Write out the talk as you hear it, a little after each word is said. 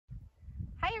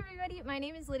everybody, my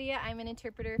name is Lydia. I'm an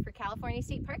interpreter for California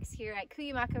State Parks here at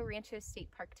Cuyamaca Rancho State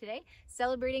Park today,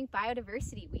 celebrating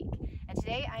Biodiversity Week. And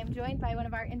today I am joined by one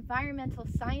of our environmental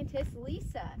scientists,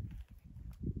 Lisa.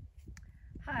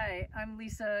 Hi, I'm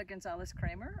Lisa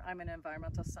Gonzalez-Kramer. I'm an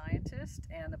environmental scientist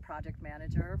and the project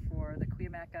manager for the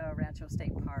Cuyamaca Rancho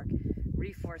State Park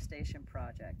reforestation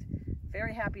project.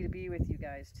 Very happy to be with you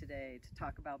guys today to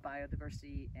talk about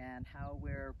biodiversity and how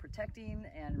we're protecting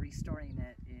and restoring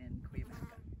it in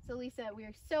Cuyamaca. So Lisa, we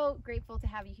are so grateful to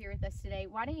have you here with us today.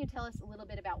 Why don't you tell us a little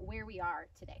bit about where we are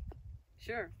today?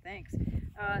 Sure, thanks.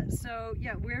 So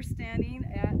yeah, we're standing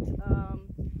at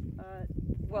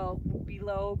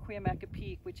below Cuyamaca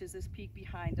Peak, which is this peak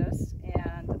behind us.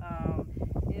 And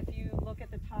if you look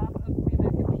at the top of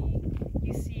Cuyamaca Peak,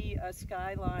 you see a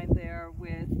skyline there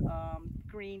with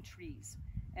green trees.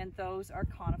 And those are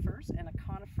conifers, and a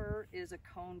conifer is a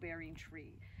cone-bearing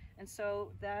tree. And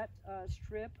so that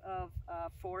strip of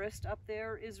forest up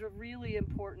there is a really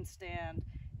important stand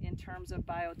in terms of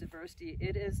biodiversity.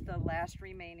 It is the last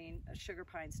remaining sugar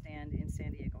pine stand in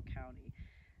San Diego County.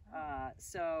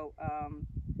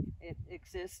 It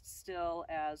exists still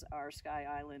as our Sky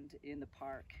Island in the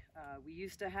park. We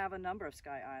used to have a number of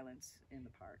Sky Islands in the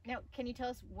park. Now, can you tell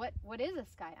us what is a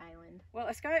Sky Island? Well,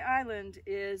 a Sky Island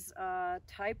is a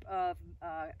type of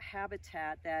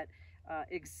habitat that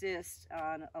exists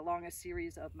along a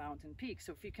series of mountain peaks.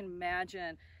 So if you can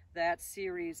imagine that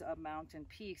series of mountain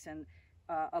peaks, and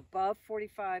above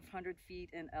 4,500 feet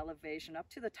in elevation, up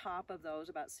to the top of those,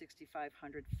 about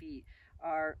 6,500 feet,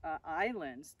 are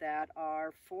islands that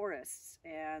are forests,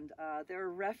 and they're a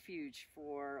refuge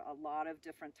for a lot of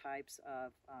different types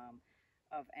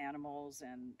of animals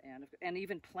and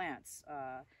even plants.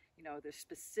 You know, they're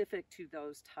specific to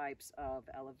those types of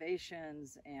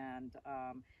elevations and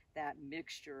that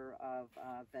mixture of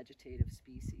vegetative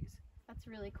species. That's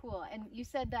really cool. And you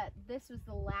said that this was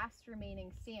the last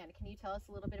remaining stand. Can you tell us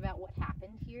a little bit about what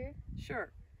happened here?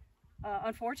 Sure.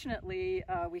 Unfortunately,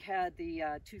 we had the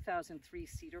 2003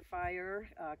 cedar fire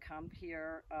come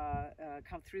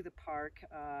through the park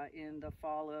in the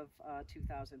fall of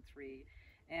 2003.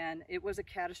 And it was a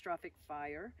catastrophic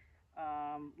fire,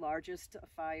 largest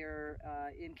fire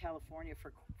in California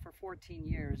for 14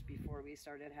 years before we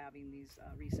started having these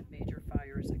recent major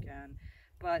fires again.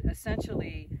 But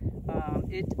essentially,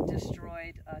 it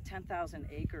destroyed 10,000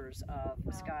 acres of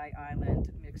Sky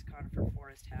Island mixed conifer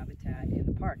forest habitat in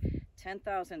the park.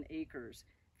 10,000 acres.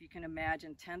 If you can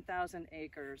imagine 10,000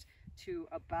 acres to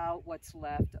about what's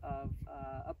left of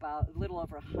about a little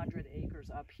over 100 acres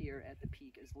up here at the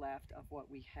peak is left of what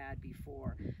we had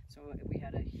before. So we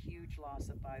had a huge loss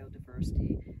of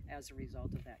biodiversity as a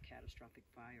result of that catastrophic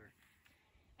fire.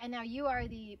 And now you are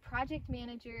the project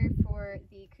manager for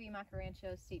the Cuyamaca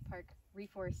Rancho State Park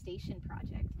reforestation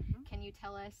project. Mm-hmm. Can you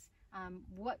tell us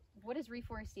what does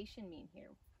reforestation mean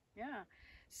here? Yeah,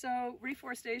 so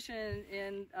reforestation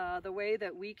in the way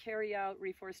that we carry out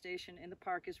reforestation in the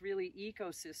park is really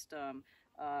ecosystem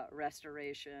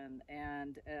restoration,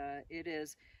 and it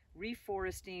is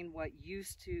reforesting what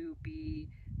used to be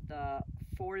the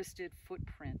forested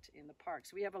footprint in the park.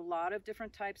 So we have a lot of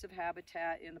different types of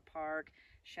habitat in the park,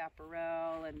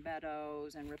 chaparral and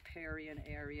meadows and riparian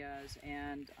areas,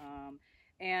 and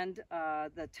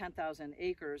the 10,000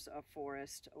 acres of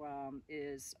forest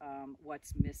is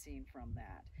what's missing from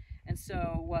that. And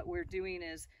so what we're doing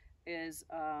is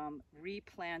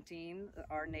replanting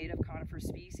our native conifer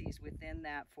species within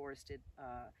that forested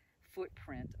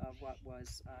footprint of what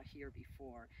was here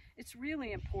before. It's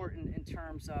really important in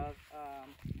terms of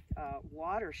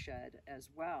watershed as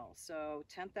well. So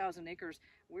 10,000 acres,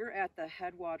 we're at the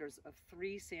headwaters of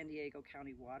 3 San Diego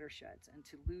County watersheds, and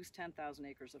to lose 10,000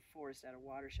 acres of forest at a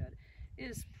watershed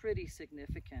is pretty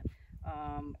significant.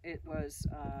 It was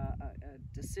a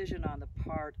decision on the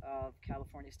part of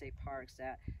California State Parks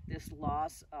that this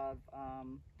loss of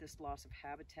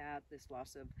habitat, this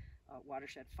loss of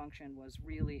watershed function was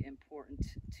really important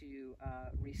to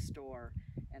restore,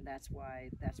 and that's why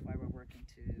we're working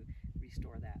to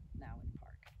restore that now in the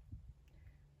park.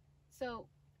 So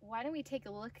why don't we take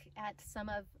a look at some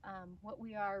of what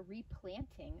we are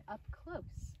replanting up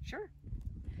close? Sure.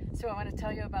 So I want to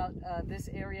tell you about this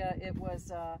area. It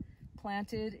was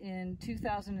planted in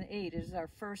 2008. It is our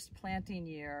first planting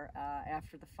year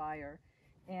after the fire,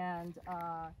 and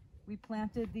we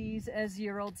planted these as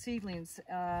year-old seedlings,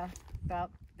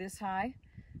 about this high,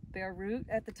 bare root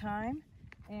at the time,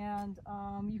 and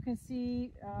you can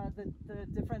see the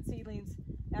different seedlings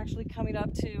actually coming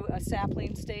up to a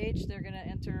sapling stage. They're going to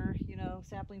enter,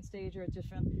 sapling stage or at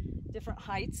different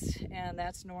heights, and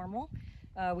that's normal.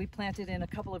 We planted in a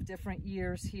couple of different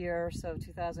years here, so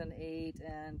 2008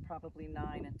 and probably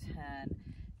 9 and 10,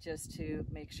 just to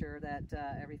make sure that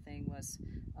everything was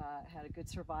had a good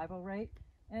survival rate.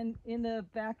 And in the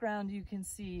background you can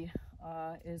see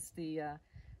is the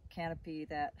canopy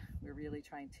that we're really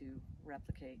trying to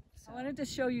replicate. So I wanted to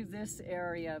show you this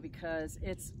area because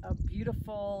it's a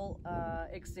beautiful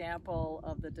example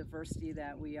of the diversity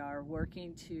that we are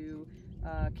working to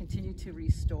continue to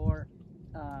restore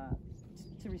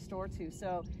to.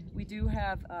 So we do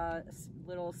have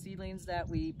little seedlings that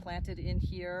we planted in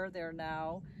here. They're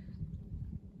now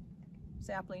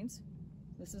saplings.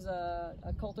 This is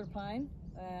a coulter pine,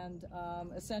 and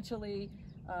essentially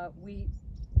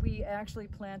we actually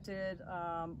planted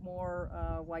more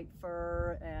white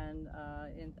fir and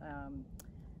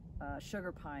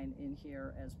sugar pine in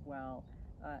here as well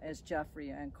as Jeffrey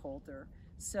and coulter.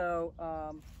 So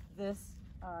this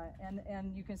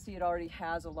and you can see it already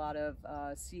has a lot of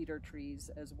cedar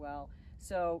trees as well.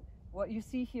 So what you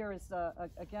see here is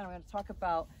again, I'm going to talk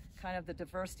about kind of the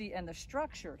diversity and the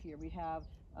structure here. We have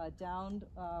downed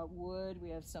wood, we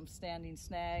have some standing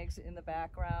snags in the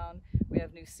background, we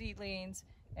have new seedlings,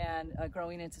 and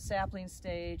growing into sapling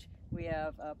stage, we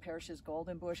have Parrish's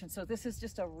golden bush. And so this is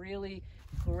just a really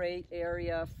great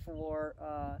area for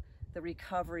the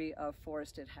recovery of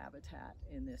forested habitat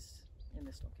in this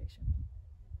location.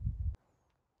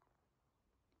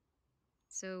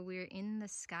 So we're in the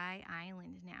Sky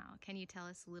Island now. Can you tell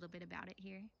us a little bit about it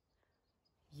here?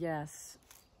 Yes,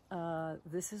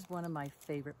 this is one of my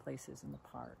favorite places in the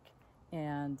park.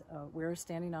 And we're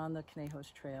standing on the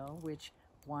Conejos Trail, which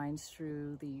winds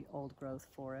through the old growth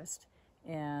forest.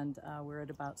 And we're at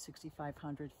about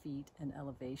 6,500 feet in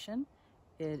elevation.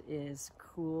 It is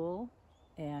cool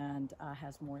and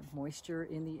has more moisture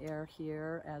in the air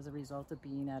here as a result of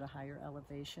being at a higher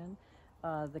elevation.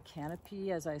 The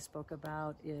canopy, as I spoke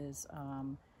about,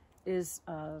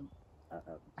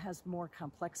 has more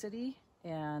complexity,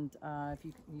 and if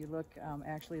you look,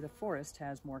 actually the forest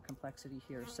has more complexity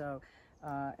here. So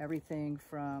everything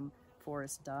from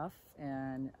forest duff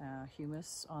and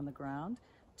humus on the ground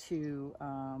to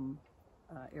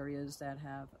areas that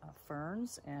have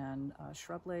ferns and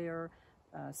shrub layer,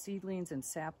 seedlings and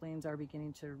saplings are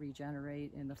beginning to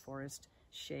regenerate in the forest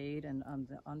shade and on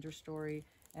the understory.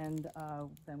 And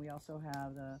then we also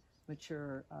have the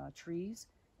mature trees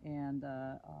and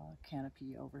the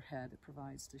canopy overhead that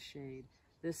provides the shade.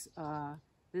 This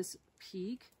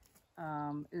peak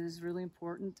is really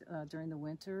important during the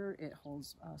winter. It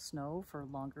holds snow for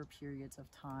longer periods of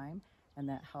time, and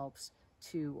that helps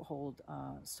to hold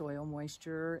soil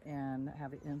moisture and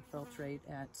have it infiltrate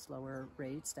at slower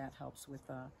rates. That helps with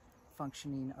the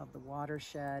functioning of the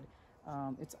watershed.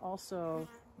 It's also,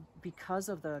 because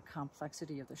of the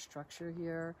complexity of the structure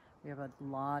here, we have a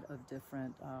lot of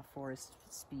different forest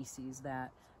species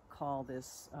that call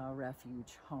this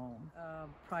refuge home.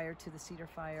 Prior to the cedar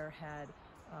fire, had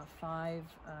 5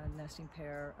 nesting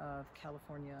pair of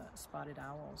California spotted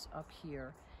owls up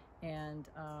here, and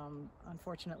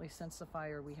unfortunately since the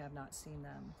fire we have not seen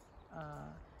them.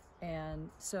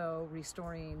 And so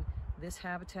restoring this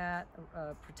habitat,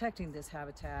 protecting this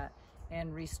habitat,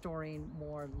 and restoring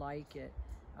more like it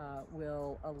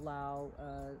will allow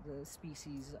the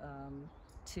species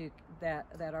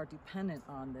that are dependent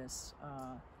on this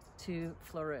to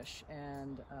flourish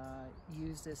and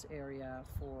use this area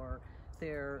for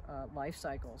their life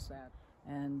cycles.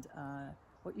 And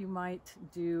what you might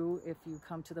do if you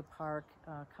come to the park,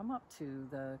 come up to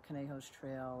the Conejos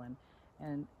Trail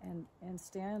and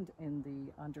stand in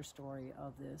the understory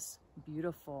of this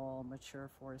beautiful mature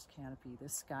forest canopy,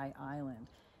 this Sky Island,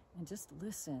 and just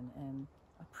listen and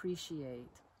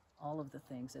appreciate all of the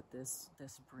things that this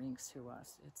brings to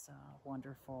us. It's a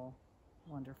wonderful,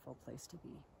 wonderful place to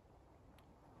be.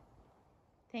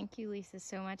 Thank you, Lisa,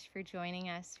 so much for joining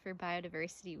us for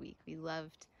Biodiversity Week. We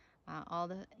loved all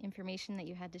the information that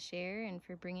you had to share, and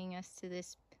for bringing us to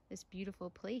this beautiful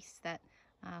place that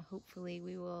hopefully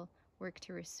we will work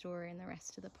to restore in the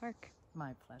rest of the park.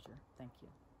 My pleasure. Thank you.